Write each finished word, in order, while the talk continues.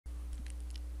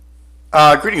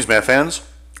Greetings, math fans.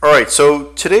 All right,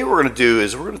 so today what we're going to do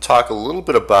is we're going to talk a little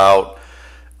bit about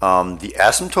the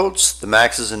asymptotes, the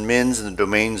maxes and mins, and the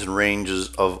domains and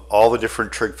ranges of all the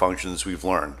different trig functions we've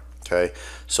learned. Okay,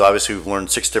 so obviously we've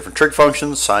learned 6 different trig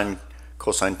functions: sine,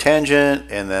 cosine, tangent,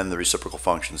 and then the reciprocal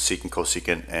functions: secant,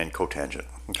 cosecant, and cotangent.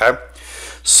 Okay,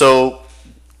 so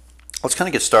let's kind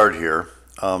of get started here.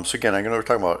 So again, I'm going to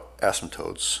talk about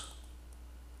asymptotes.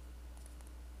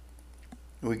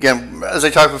 Again, as I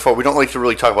talked before, we don't like to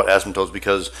really talk about asymptotes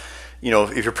because, you know,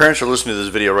 if your parents are listening to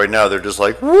this video right now, they're just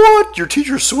like, what? Your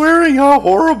teacher's swearing? How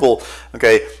horrible.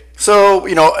 Okay, so,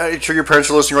 you know, I'm sure your parents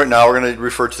are listening right now. We're going to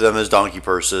refer to them as donkey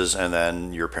purses, and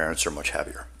then your parents are much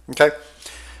happier. Okay?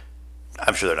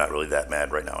 I'm sure they're not really that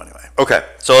mad right now anyway. Okay,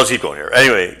 so let's keep going here.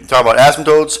 Anyway, talk about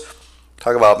asymptotes,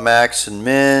 talk about max and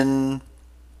min,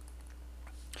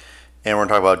 and we're going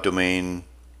to talk about domain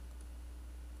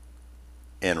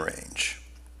and range.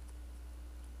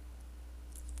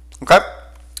 Okay,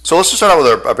 so let's just start out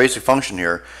with our basic function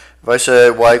here. If I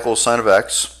said y equals sine of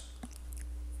x,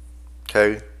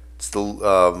 okay, it's the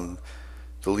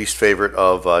least favorite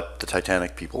of the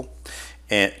Titanic people,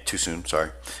 and too soon, sorry.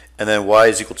 And then y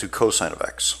is equal to cosine of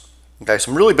x. Okay,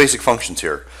 some really basic functions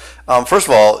here. First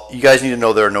of all, you guys need to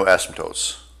know there are no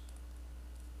asymptotes,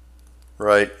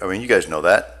 right? I mean, you guys know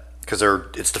that because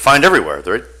it's defined everywhere.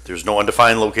 Right? There's no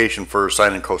undefined location for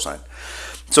sine and cosine.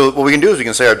 So what we can do is we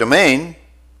can say our domain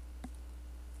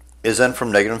is then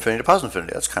from negative infinity to positive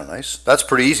infinity. That's kind of nice. That's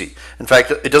pretty easy. In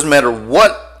fact, it doesn't matter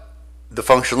what the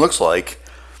function looks like,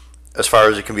 as far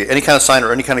as it can be any kind of sine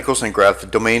or any kind of cosine graph, the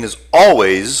domain is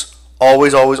always,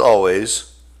 always, always,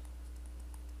 always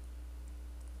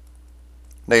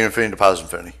negative infinity to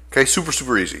positive infinity. Okay, super,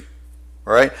 super easy.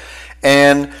 All right,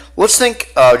 and let's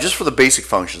think just for the basic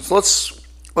functions. Let's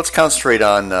concentrate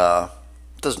on.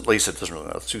 Doesn't, like I said, it doesn't really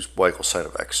matter. Let's use y equals sine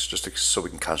of x, just so we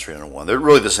can concentrate on 1. They're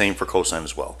really the same for cosine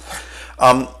as well.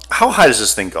 How high does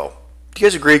this thing go? Do you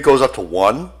guys agree it goes up to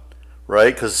 1,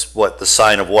 right? Because what, the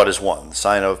sine of what is 1? The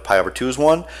sine of pi over 2 is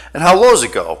 1. And how low does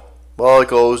it go? Well, it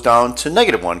goes down to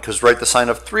negative 1, because right, the sine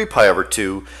of 3 pi over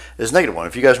 2 is negative 1.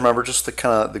 If you guys remember just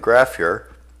the graph here,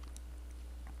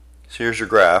 so here's your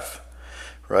graph,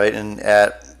 right? And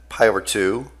at pi over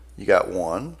 2, you got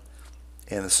 1.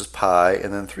 And this is pi,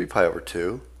 and then 3 pi over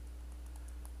 2,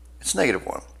 it's negative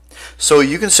 1. So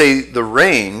you can say the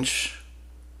range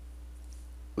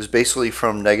was basically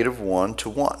from negative 1 to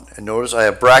 1. And notice I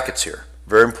have brackets here,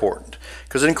 very important,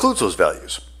 because it includes those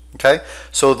values. Okay,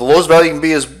 so the lowest value can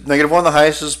be is negative 1, the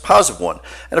highest is positive 1.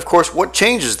 And of course, what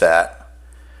changes that?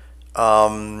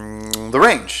 The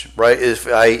range, right? If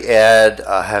I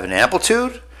have an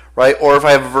amplitude, right, or if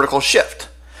I have a vertical shift.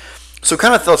 So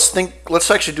kind of let's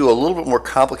actually do a little bit more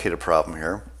complicated problem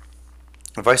here.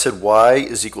 If I said y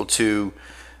is equal to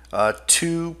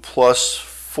 2 plus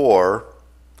 4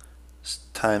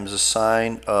 times the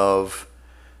sine of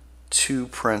 2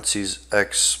 parentheses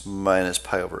x minus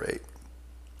pi over 8.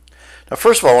 Now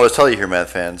first of all, I want to tell you here,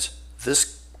 math fans,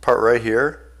 this part right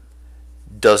here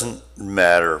doesn't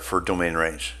matter for domain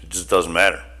range. It just doesn't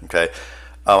matter, okay?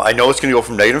 I know it's going to go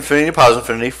from negative infinity to positive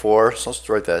infinity for, so let's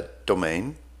write that,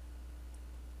 domain.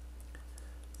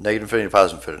 Negative infinity to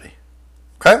positive infinity.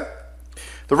 Okay?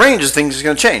 The range is things is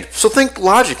going to change. So think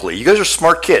logically. You guys are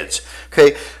smart kids.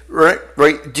 Okay? Right?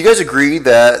 Do you guys agree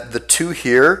that the 2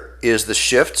 here is the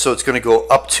shift? So it's going to go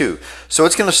up 2. So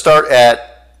it's going to start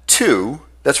at 2.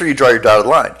 That's where you draw your dotted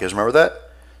line. You guys remember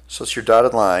that? So it's your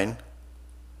dotted line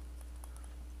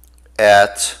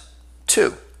at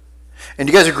 2. And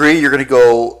you guys agree you're going to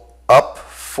go up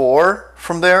 4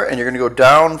 from there and you're going to go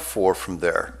down 4 from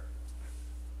there.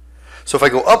 So if I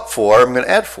go up 4, I'm going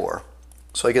to add 4.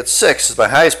 So I get 6 is my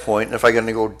highest point. And if I'm going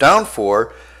to go down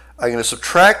 4, I'm going to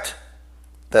subtract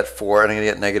that 4, and I'm going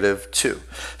to get negative 2.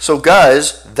 So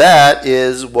guys, that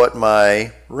is what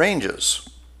my range is.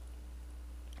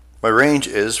 My range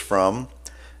is from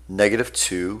negative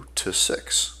 2 to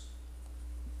 6.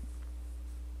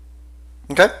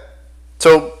 Okay?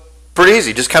 So pretty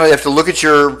easy. Just kind of have to look at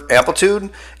your amplitude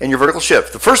and your vertical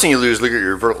shift. The first thing you do is look at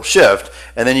your vertical shift,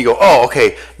 and then you go, oh,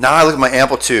 okay, now I look at my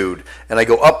amplitude, and I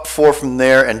go up 4 from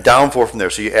there and down 4 from there.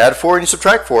 So you add 4 and you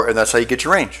subtract 4, and that's how you get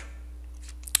your range.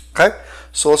 Okay?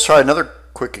 So let's try another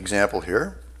quick example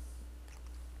here.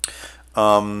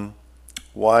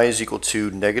 Y is equal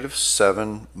to negative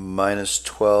 7 minus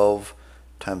 12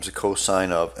 times the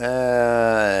cosine of,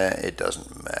 it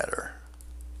doesn't matter.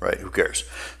 Right? Who cares?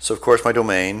 So, of course, my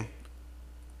domain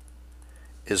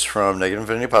is from negative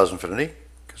infinity to positive infinity,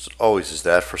 because it always is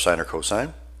that for sine or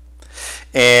cosine.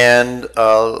 And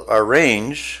our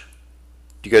range,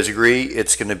 do you guys agree?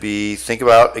 It's going to be, think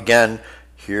about, again,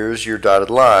 here's your dotted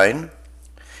line,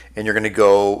 and you're going to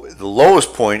go, the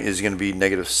lowest point is going to be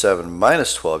negative 7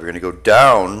 minus 12. You're going to go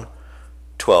down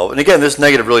 12. And again, this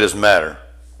negative really doesn't matter.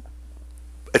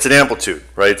 It's an amplitude,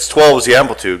 right? It's 12 is the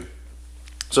amplitude.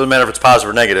 So it doesn't matter if it's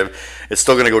positive or negative. It's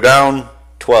still going to go down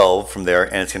 12 from there,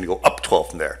 and it's going to go up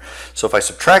 12 from there. So if I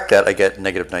subtract that, I get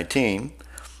negative 19.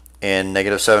 And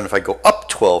negative 7, if I go up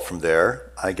 12 from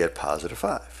there, I get positive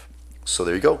 5. So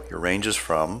there you go. Your range is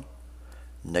from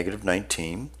negative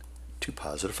 19 to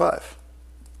positive 5.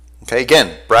 Okay,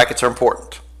 again, brackets are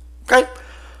important. Okay,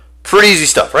 pretty easy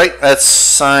stuff, right? That's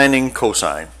sine and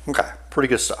cosine. Okay, pretty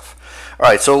good stuff. All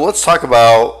right, so let's talk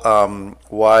about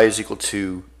y is equal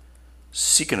to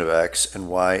secant of x and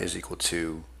y is equal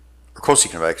to, or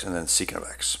cosecant of x and then secant of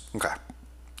x. Okay.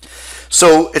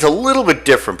 So it's a little bit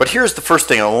different, but here's the first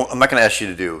thing I'm not going to ask you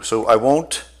to do. So I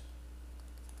won't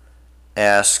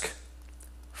ask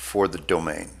for the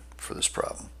domain for this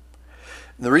problem.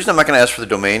 And the reason I'm not going to ask for the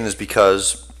domain is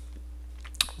because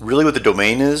really what the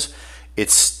domain is,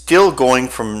 it's still going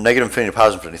from negative infinity to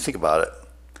positive infinity. Think about it.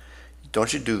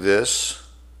 Don't you do this,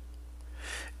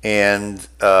 and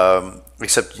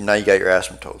except now you got your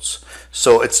asymptotes.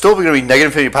 So it's still going to be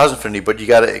negative infinity to positive infinity, but you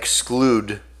got to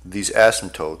exclude these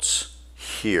asymptotes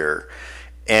here.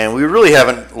 And we really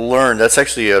haven't learned, that's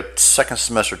actually a second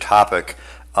semester topic,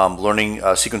 learning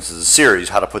sequences of series,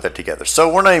 how to put that together.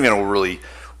 So we're not even going to really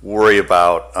worry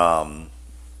about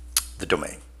the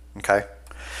domain, okay?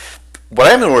 What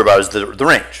I am going to worry about is the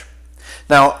range.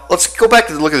 Now, let's go back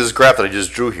to look at this graph that I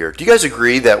just drew here. Do you guys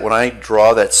agree that when I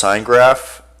draw that sine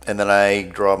graph and then I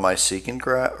draw my secant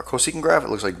graph or cosecant graph, it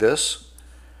looks like this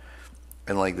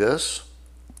and like this?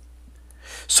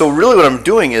 So really what I'm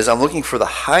doing is I'm looking for the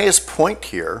highest point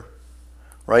here,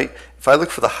 right? If I look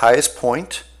for the highest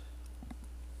point,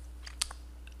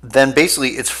 then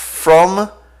basically it's from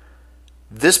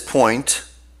this point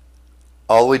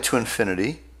all the way to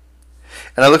infinity.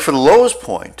 And I look for the lowest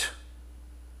point,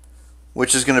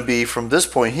 which is going to be from this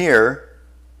point here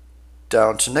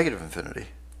down to negative infinity.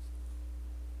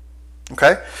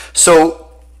 Okay? So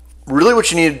really what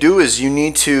you need to do is you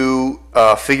need to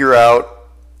figure out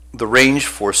the range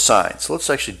for sine. So let's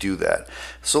actually do that.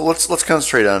 So let's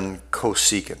concentrate on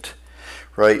cosecant,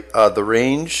 right? The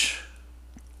range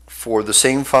for the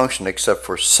same function except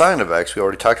for sine of x, we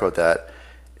already talked about that,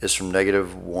 is from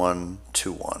negative 1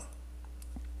 to 1.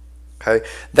 Okay?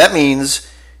 That means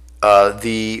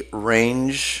the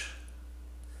range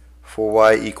for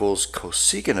y equals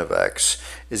cosecant of x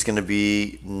is going to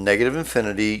be negative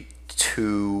infinity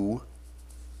to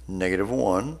negative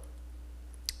 1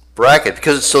 bracket,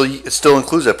 because it still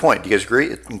includes that point. Do you guys agree?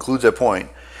 It includes that point.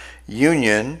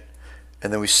 Union,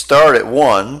 and then we start at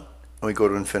 1 and we go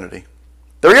to infinity.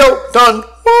 There we go. Done.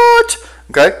 What?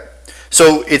 Okay.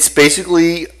 So it's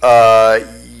basically the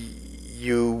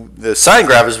sine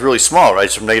graph is really small, right?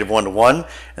 It's from negative 1 to 1,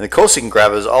 and the cosecant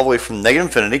graph is all the way from negative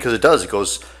infinity, because it does.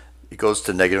 It goes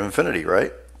to negative infinity,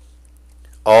 right?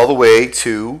 All the way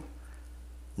to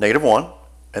negative 1,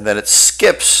 and then it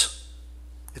skips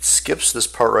this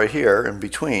part right here in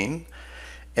between,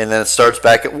 and then it starts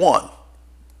back at 1,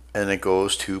 and it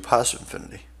goes to positive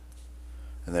infinity.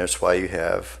 And that's why you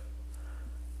have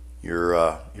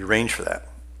your range for that.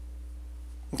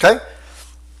 Okay?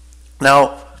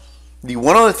 Now, the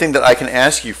one other thing that I can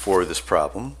ask you for this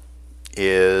problem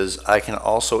is I can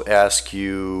also ask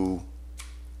you,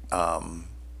 well,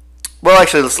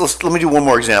 actually, let me do one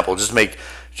more example, just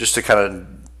to kind of,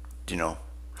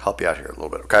 help you out here a little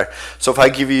bit, okay? So if I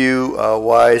give you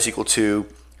y is equal to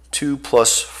 2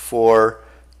 plus 4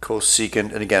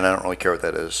 cosecant, and again, I don't really care what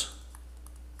that is.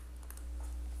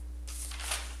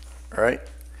 All right?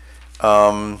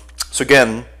 So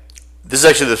again, this is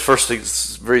actually the first thing,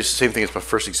 very same thing as my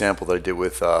first example that I did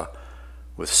with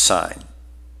sine.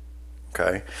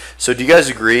 Okay, so do you guys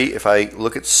agree if I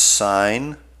look at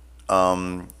sine, if I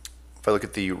look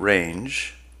at the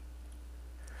range,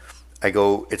 I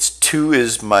go, it's 2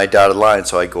 is my dotted line,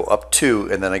 so I go up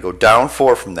 2 and then I go down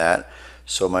 4 from that.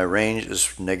 So my range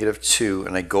is negative 2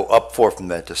 and I go up 4 from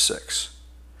that to 6.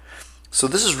 So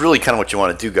this is really kind of what you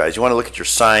want to do, guys. You want to look at your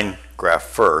sine graph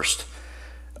first,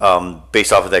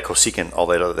 based off of that cosecant, all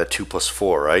that 2 plus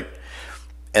 4, right?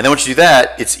 And then once you do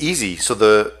that, it's easy. So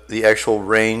the actual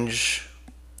range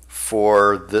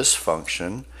for this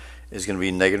function is going to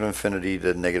be negative infinity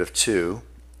to negative 2,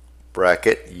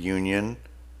 bracket, union,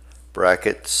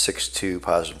 bracket, 6 to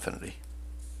positive infinity.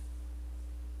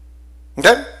 Okay?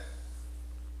 All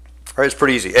right, it's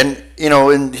pretty easy. And,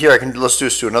 in here, let's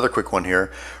just do another quick one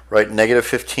here, right? Negative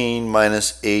 15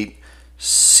 minus 8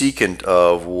 secant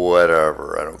of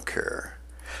whatever, I don't care.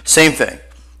 Same thing,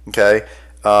 okay?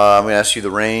 I'm going to ask you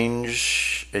the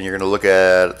range and you're going to look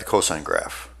at the cosine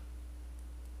graph.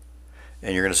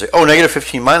 And you're going to say, oh, negative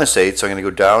 15 minus 8, so I'm going to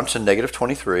go down to negative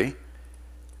 23.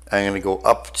 I'm going to go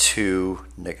up to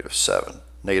negative 7.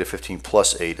 Negative 15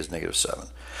 plus 8 is negative 7.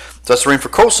 So that's the range for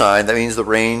cosine. That means the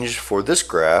range for this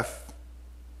graph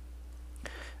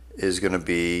is going to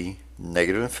be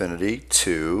negative infinity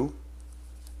to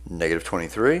negative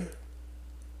 23,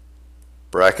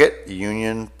 bracket,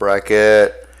 union,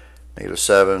 bracket, negative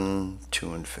 7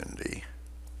 to infinity.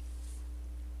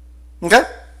 Okay?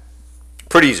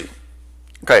 Pretty easy.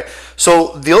 Okay,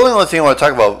 so the only other thing I want to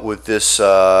talk about with this,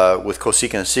 with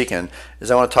cosecant and secant, is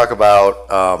I want to talk about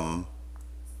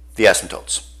the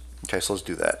asymptotes. Okay, so let's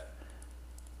do that.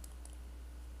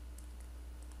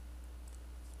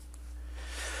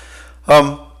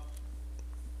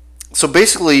 So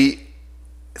basically,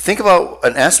 think about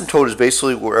an asymptote is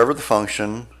basically wherever the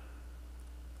function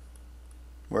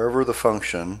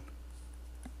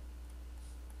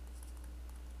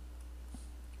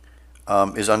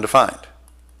is undefined.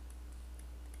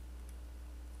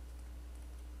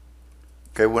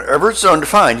 Okay, whenever it's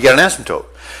undefined, you got an asymptote.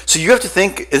 So you have to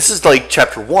think, this is like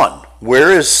chapter 1. Where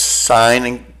is sine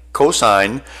and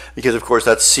cosine? Because of course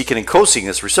that's secant and cosecant,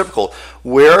 it's reciprocal.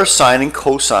 Where are sine and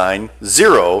cosine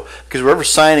 0? Because wherever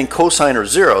sine and cosine are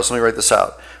 0, so let me write this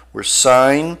out. Where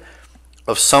sine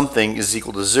of something is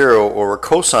equal to 0, or where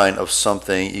cosine of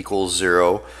something equals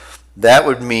 0, that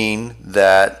would mean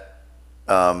that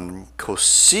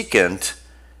cosecant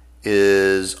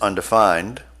is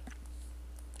undefined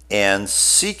and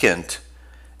secant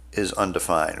is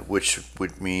undefined, which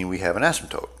would mean we have an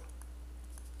asymptote.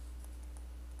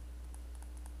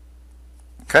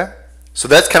 Okay? So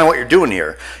that's kind of what you're doing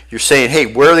here. You're saying, hey,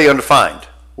 where are they undefined?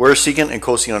 Where is secant and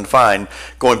cosecant undefined?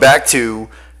 Going back to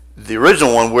the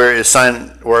original one, where is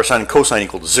sine or sine and cosine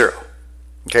equal to 0?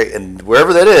 Okay, and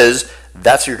wherever that is,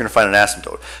 that's where you're going to find an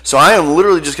asymptote. So I am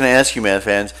literally just going to ask you, math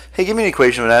fans, hey, give me an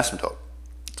equation of an asymptote.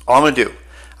 That's all I'm going to do.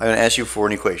 I'm going to ask you for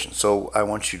an equation. So I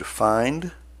want you to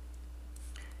find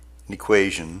an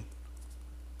equation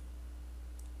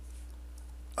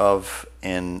of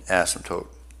an asymptote.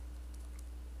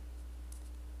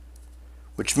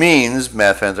 Which means,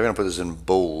 math fans, I'm going to put this in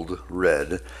bold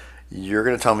red, you're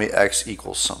going to tell me x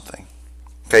equals something.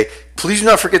 Okay, please do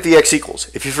not forget the x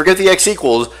equals. If you forget the x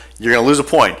equals, you're going to lose a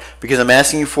point because I'm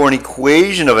asking you for an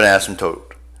equation of an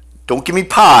asymptote. Don't give me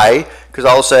pi, because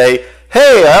I'll say,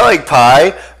 hey, I like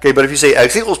pi. Okay, but if you say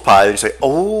x equals pi, then you say,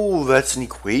 oh, that's an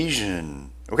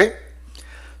equation. Okay,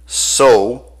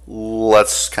 so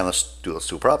let's do a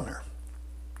problem here.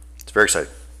 It's very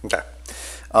exciting. Okay,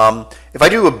 if I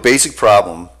do a basic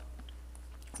problem,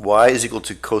 y is equal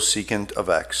to cosecant of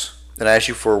x, and I ask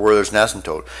you for where there's an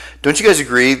asymptote. Don't you guys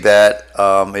agree that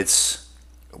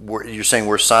you're saying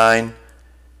where sine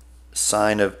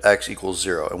of x equals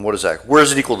 0, and what is x? Where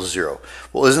is it equal to 0?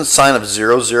 Well, isn't sine of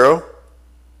 0 0?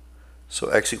 So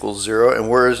x equals 0,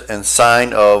 and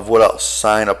sine of what else?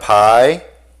 Sine of pi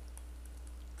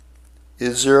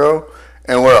is 0,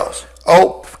 and what else?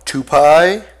 Oh, 2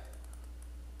 pi.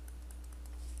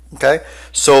 Okay,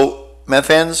 so math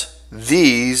fans,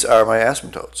 these are my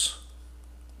asymptotes.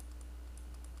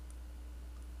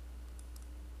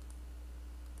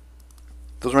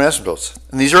 Those are my asymptotes,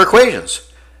 and these are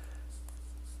equations.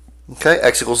 Okay,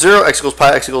 x equals 0, x equals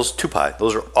pi, x equals 2 pi.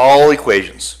 Those are all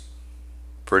equations.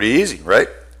 Pretty easy, right?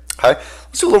 Okay,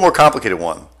 let's do a little more complicated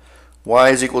one. Y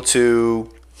is equal to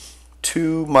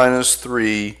 2 minus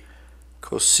 3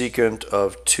 cosecant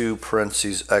of 2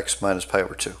 parentheses x minus pi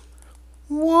over 2.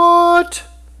 What?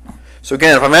 So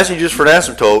again, if I'm asking you just for an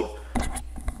asymptote,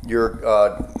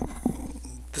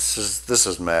 this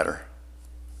doesn't matter.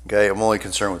 Okay, I'm only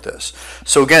concerned with this.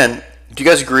 So again, do you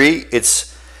guys agree?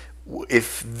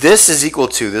 If this is equal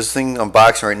to, this thing I'm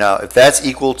boxing right now, if that's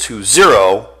equal to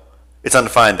 0, it's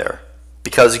undefined there.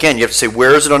 Because again, you have to say,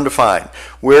 where is it undefined?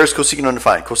 Where is cosecant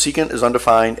undefined? Cosecant is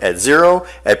undefined at 0,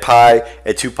 at pi,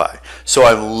 at 2 pi. So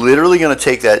I'm literally going to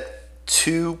take that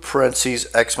 2 parentheses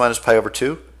x minus pi over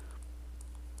 2,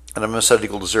 and I'm going to set it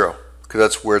equal to 0, because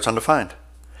that's where it's undefined.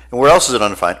 And where else is it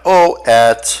undefined? Oh,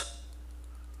 at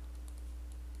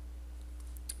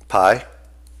pi.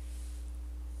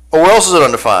 Oh, where else is it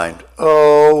undefined?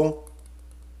 Oh,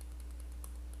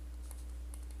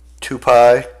 2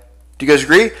 pi. Do you guys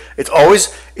agree? It's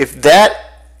always, if that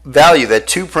value, that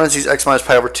 2 parentheses x minus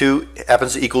pi over 2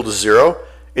 happens to equal to 0,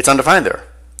 it's undefined there.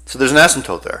 So there's an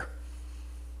asymptote there.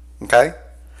 Okay?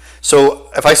 So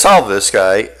if I solve this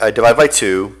guy, I divide by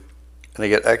 2, and I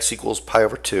get x equals pi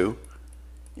over 2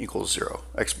 equals 0.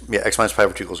 X minus pi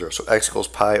over 2 equals 0. So x equals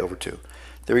pi over 2.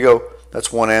 There we go.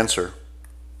 That's one answer.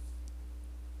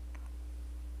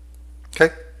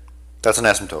 Okay? That's an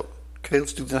asymptote. Okay,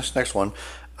 let's do this next one.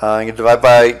 I'm going to divide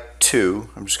by 2.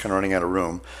 I'm just kind of running out of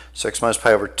room. So x minus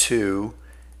pi over 2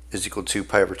 is equal to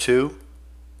pi over 2.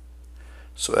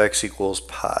 So x equals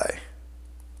pi.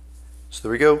 So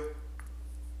there we go.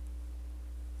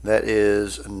 That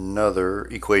is another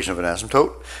equation of an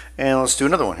asymptote. And let's do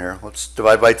another one here. Let's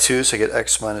divide by 2, so I get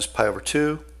x minus pi over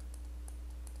 2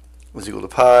 is equal to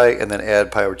pi, and then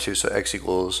add pi over 2, so x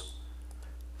equals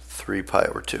 3 pi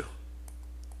over 2.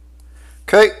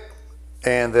 Okay,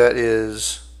 and that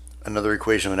is another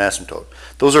equation of an asymptote.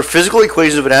 Those are physical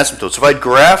equations of an asymptote. So if I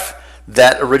graph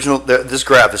that original, this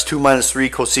graph, this 2 minus 3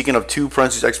 cosecant of 2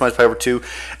 parentheses x minus pi over 2,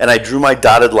 and I drew my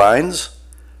dotted lines,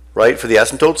 right, for the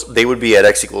asymptotes, they would be at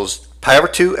x equals pi over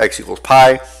 2, x equals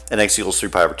pi, and x equals 3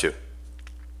 pi over 2.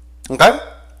 Okay?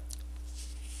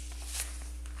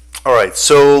 All right,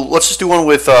 so let's just do one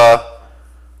with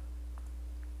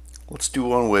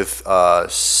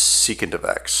secant of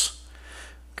x.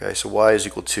 Okay, so y is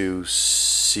equal to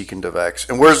secant of x.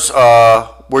 And where's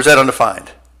that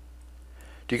undefined?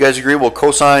 Do you guys agree? Well,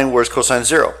 cosine, where's cosine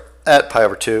 0? At pi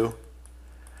over 2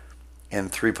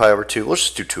 and 3 pi over 2. Let's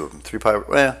just do 2 of them. 3 pi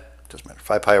over, doesn't matter.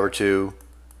 5 pi over 2.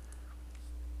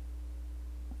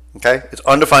 Okay, it's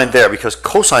undefined there because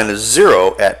cosine is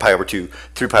 0 at pi over 2,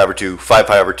 3 pi over 2, 5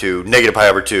 pi over 2, negative pi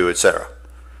over 2, etc.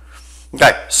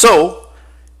 Okay, so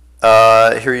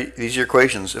here, these are your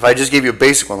equations. If I just gave you a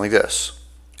basic one like this,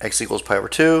 x equals pi over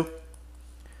 2,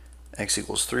 x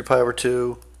equals 3 pi over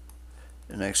 2,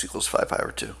 and x equals 5 pi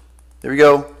over 2. There we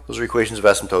go. Those are equations of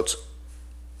asymptotes.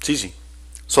 It's easy.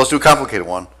 So let's do a complicated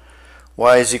one.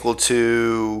 Y is equal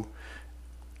to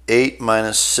 8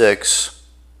 minus 6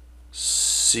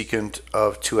 secant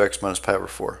of 2x minus pi over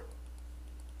 4.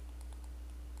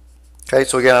 Okay,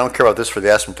 so again, I don't care about this for the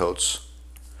asymptotes.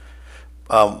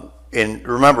 And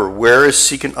remember, where is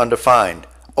secant undefined?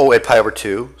 Oh, at pi over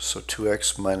 2. So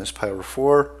 2x minus pi over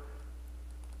 4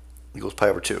 equals pi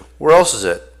over 2. Where else is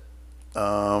it?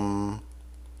 At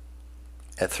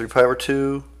 3 pi over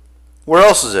 2. Where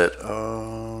else is it?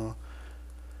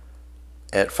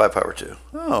 At 5 pi over 2.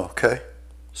 Oh, okay.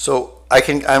 So I'm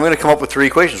going to come up with 3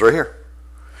 equations right here.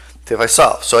 If I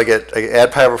solve, so I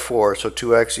add pi over 4, so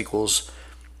 2x equals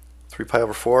 3 pi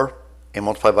over 4, and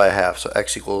multiply by a half, so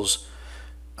x equals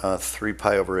 3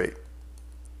 pi over 8.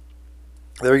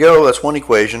 There we go, that's one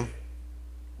equation.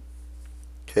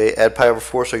 Okay, add pi over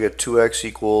 4, so I get 2x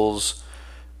equals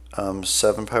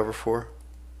 7 pi over 4.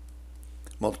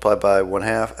 Multiply by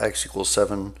 1/2, x equals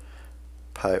 7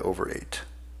 pi over 8.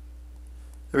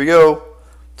 There we go,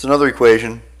 it's another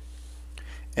equation.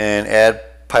 And add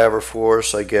pi over 4,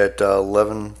 so I get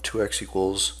 2x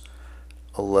equals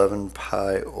 11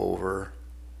 pi over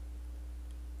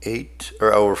 8,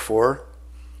 or over 4,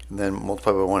 and then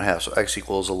multiply by 1/2, so x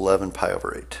equals 11 pi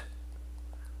over 8.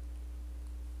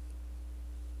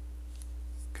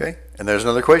 Okay, and there's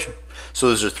another equation. So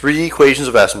those are 3 equations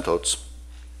of asymptotes.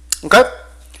 Okay,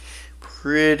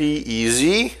 pretty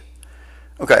easy.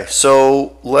 Okay,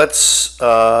 so let's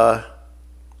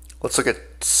look at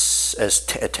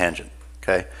a tangent.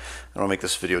 Okay, I don't want to make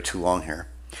this video too long here.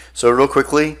 So real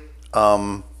quickly,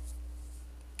 y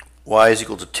is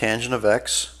equal to tangent of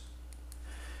x,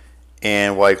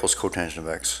 and y equals cotangent of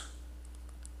x.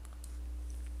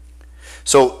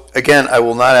 So again, I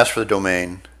will not ask for the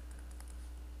domain.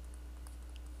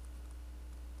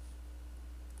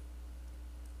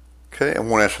 Okay, I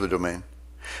won't ask for the domain.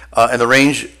 And the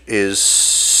range is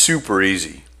super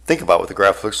easy. Think about what the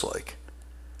graph looks like,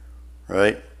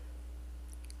 right?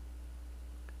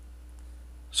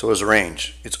 So as a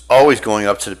range, it's always going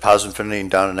up to the positive infinity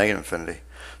and down to negative infinity.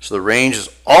 So the range is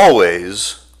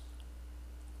always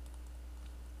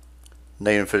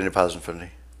negative infinity to positive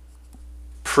infinity.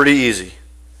 Pretty easy.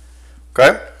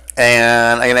 Okay?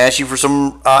 And I'm going to ask you for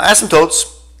some asymptotes.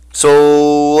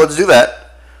 So let's do that.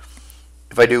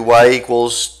 If I do y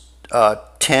equals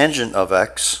tangent of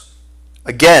x,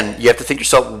 again, you have to think to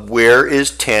yourself, where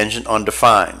is tangent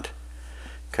undefined?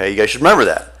 Okay, you guys should remember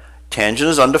that. Tangent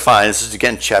is undefined. This is,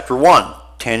 again, chapter 1.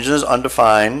 Tangent is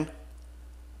undefined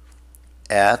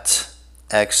at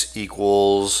x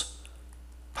equals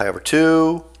pi over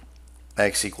 2,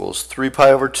 x equals 3 pi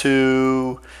over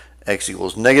 2, x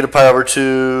equals negative pi over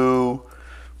 2.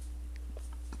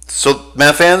 So,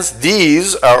 math fans,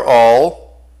 these are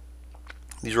all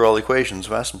equations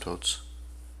of asymptotes.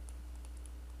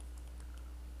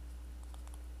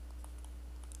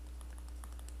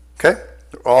 Okay?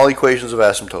 They're all equations of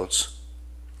asymptotes.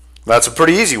 That's a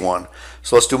pretty easy one.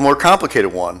 So let's do a more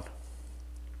complicated one.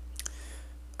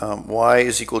 Y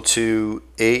is equal to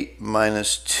 8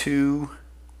 minus 2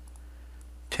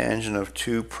 tangent of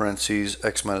 2 parentheses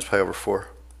x minus pi over 4.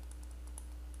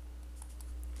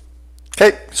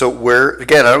 Okay, so where,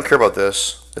 again, I don't care about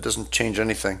this. That doesn't change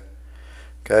anything.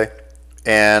 Okay,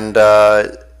 and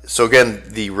so again,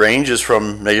 the range is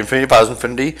from negative infinity to positive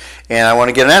infinity, and I want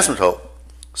to get an asymptote.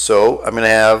 So I'm going to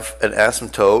have an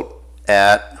asymptote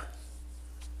at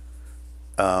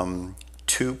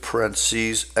 2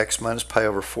 parentheses x minus pi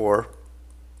over 4.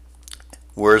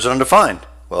 Where is it undefined?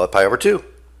 Well, at pi over 2.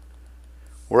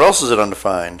 Where else is it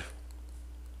undefined?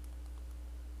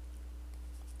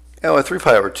 Oh, at 3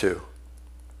 pi over 2.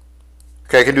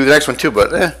 Okay, I can do the next one too,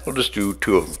 but we'll just do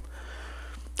 2 of them.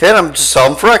 Okay, and I'm just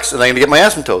solving for x, and I'm going to get my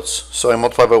asymptotes. So I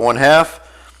multiply by 1/2.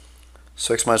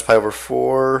 So x minus pi over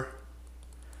 4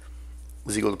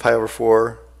 is equal to pi over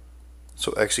 4.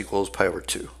 So x equals pi over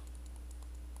 2.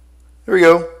 There we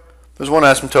go. There's one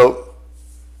asymptote.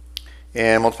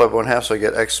 And multiply by 1/2, so I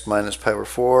get x minus pi over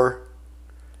 4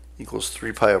 equals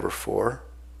 3 pi over 4.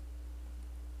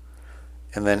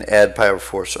 And then add pi over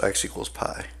 4, so x equals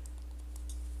pi.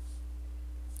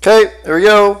 Okay, there we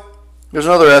go. There's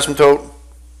another asymptote.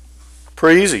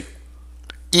 Pretty easy.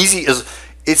 Easy is,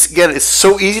 it's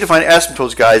so easy to find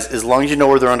asymptotes, guys, as long as you know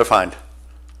where they're undefined.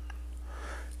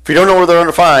 If you don't know where they're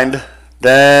undefined,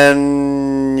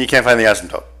 then you can't find the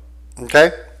asymptote.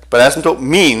 Okay? But asymptote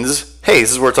means, hey, this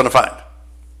is where it's undefined.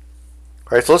 All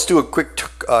right, so let's do a quick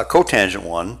cotangent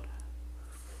one.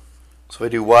 So I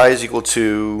do y is equal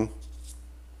to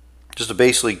just a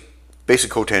basic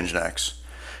cotangent x.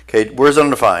 Okay, where's it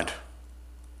undefined?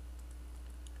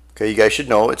 Okay, you guys should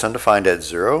know it's undefined at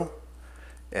 0,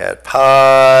 at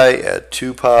pi, at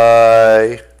 2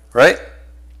 pi, right?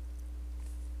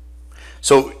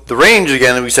 So the range,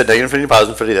 again, we said negative infinity to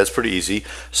positive infinity. That's pretty easy.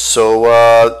 So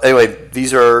anyway,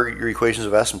 these are your equations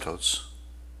of asymptotes.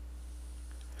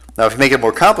 Now, if you make it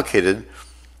more complicated,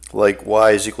 like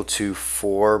y is equal to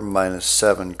 4 minus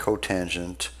 7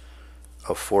 cotangent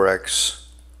of 4x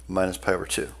minus pi over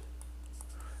 2.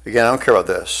 Again, I don't care about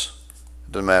this.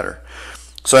 It doesn't matter.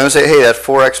 So I'm going to say, hey, that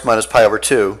 4x minus pi over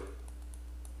 2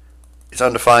 is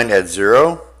undefined at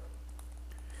 0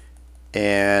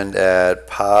 and at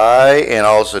pi and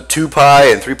also 2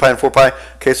 pi and 3 pi and 4 pi.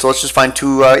 Okay, so let's just find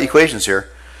two equations here.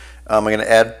 I'm going to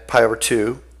add pi over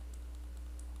 2.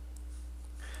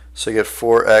 So you get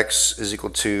 4x is equal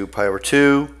to pi over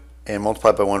 2 and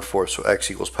multiply by 1/4, so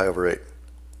x equals pi over 8.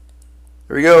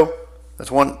 There we go. That's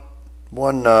one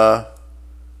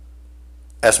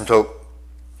asymptote.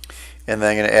 And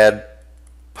then I'm going to add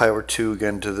pi over 2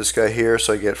 again to this guy here,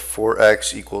 so I get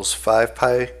 4x equals 5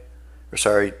 pi, or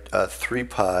sorry, 3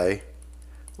 pi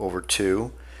over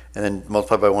 2, and then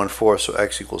multiply by 1/4, so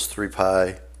x equals 3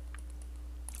 pi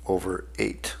over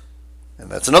 8. And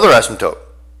that's another asymptote.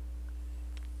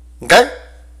 Okay?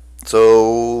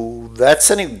 So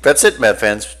that's it, math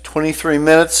fans. 23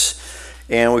 minutes,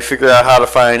 and we figured out how to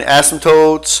find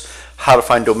asymptotes, how to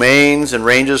find domains and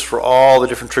ranges for all the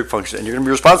different trig functions, and you're going to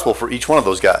be responsible for each one of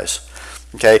those guys.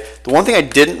 Okay? The one thing I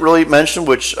didn't really mention,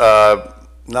 which now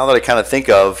that I kind of think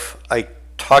of, I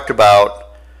talked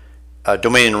about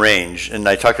domain and range, and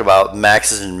I talked about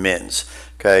maxes and mins.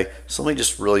 Okay? So let me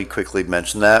just really quickly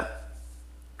mention that.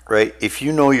 Right? If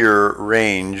you know your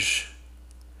range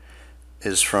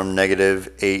is from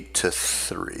 -8 to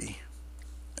 3.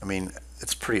 I mean,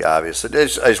 it's pretty obvious. I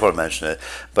just want to mention it.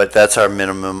 But that's our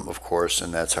minimum, of course,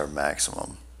 and that's our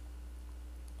maximum.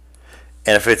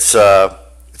 And if it's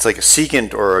like a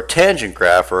secant or a tangent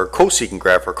graph or a cosecant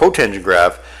graph or a cotangent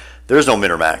graph, there's no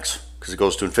min or max because it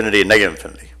goes to infinity and negative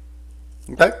infinity.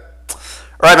 Okay?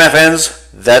 All right, my friends,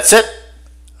 that's it.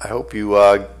 I hope you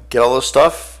get all this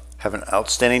stuff. Have an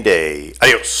outstanding day.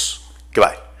 Adios.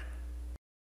 Goodbye.